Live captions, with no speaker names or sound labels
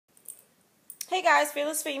Hey guys,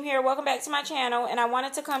 Fearless Femme here. Welcome back to my channel, and I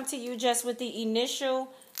wanted to come to you just with the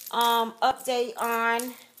initial update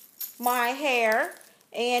on my hair.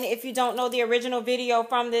 And if you don't know the original video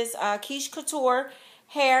from this Kieshkouture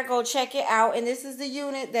hair, go check it out. And this is the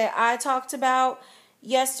unit that I talked about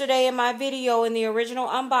yesterday in my video in the original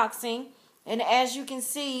unboxing. And as you can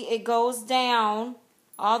see, it goes down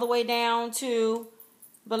all the way down to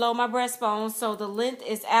below my breastbone. So the length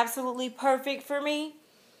is absolutely perfect for me.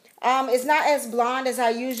 It's not as blonde as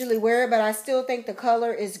I usually wear it, but I still think the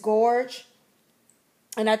color is gorge.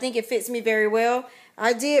 And I think it fits me very well.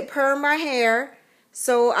 I did perm my hair,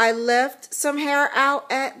 so I left some hair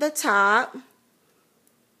out at the top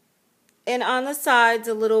and on the sides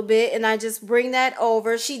a little bit, and I just bring that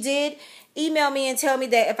over. She did email me and tell me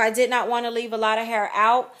that if I did not want to leave a lot of hair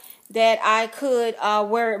out, that I could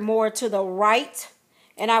wear it more to the right.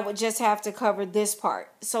 And I would just have to cover this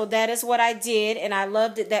part. So that is what I did. And I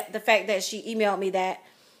loved it, the fact that she emailed me that,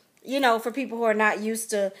 you know, for people who are not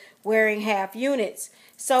used to wearing half units.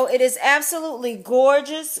 So it is absolutely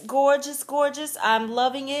gorgeous, gorgeous, gorgeous. I'm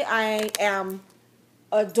loving it. I am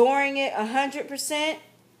adoring it 100%.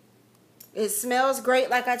 It smells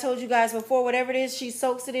great, like I told you guys before. Whatever it is, she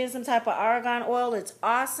soaks it in some type of argan oil. It's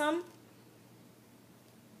awesome.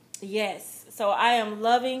 Yes. So I am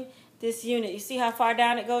loving this unit. You see how far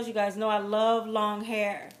down it goes? You guys know I love long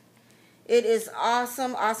hair. It is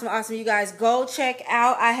awesome, awesome, awesome. You guys go check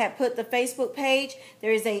out. I have put the Facebook page.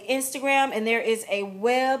 There is a Instagram, and there is a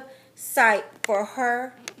website for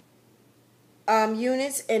her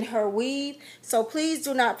units and her weave. So please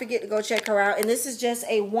do not forget to go check her out. And this is just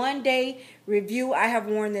a one-day review. I have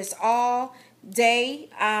worn this all day.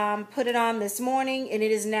 Put it on this morning, and it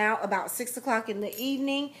is now about 6 o'clock in the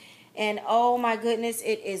evening. And oh my goodness,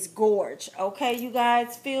 it is gorge. Okay, you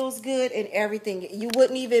guys, feels good and everything. You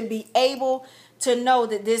wouldn't even be able to know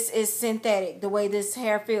that this is synthetic, the way this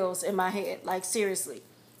hair feels in my head. Like, seriously,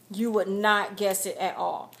 you would not guess it at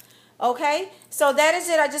all. Okay, so that is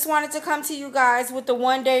it. I just wanted to come to you guys with the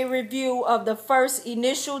one-day review of the first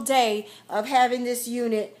initial day of having this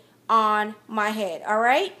unit on my head. All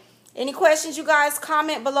right, any questions, you guys,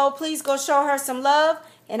 comment below. Please go show her some love,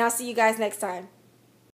 and I'll see you guys next time.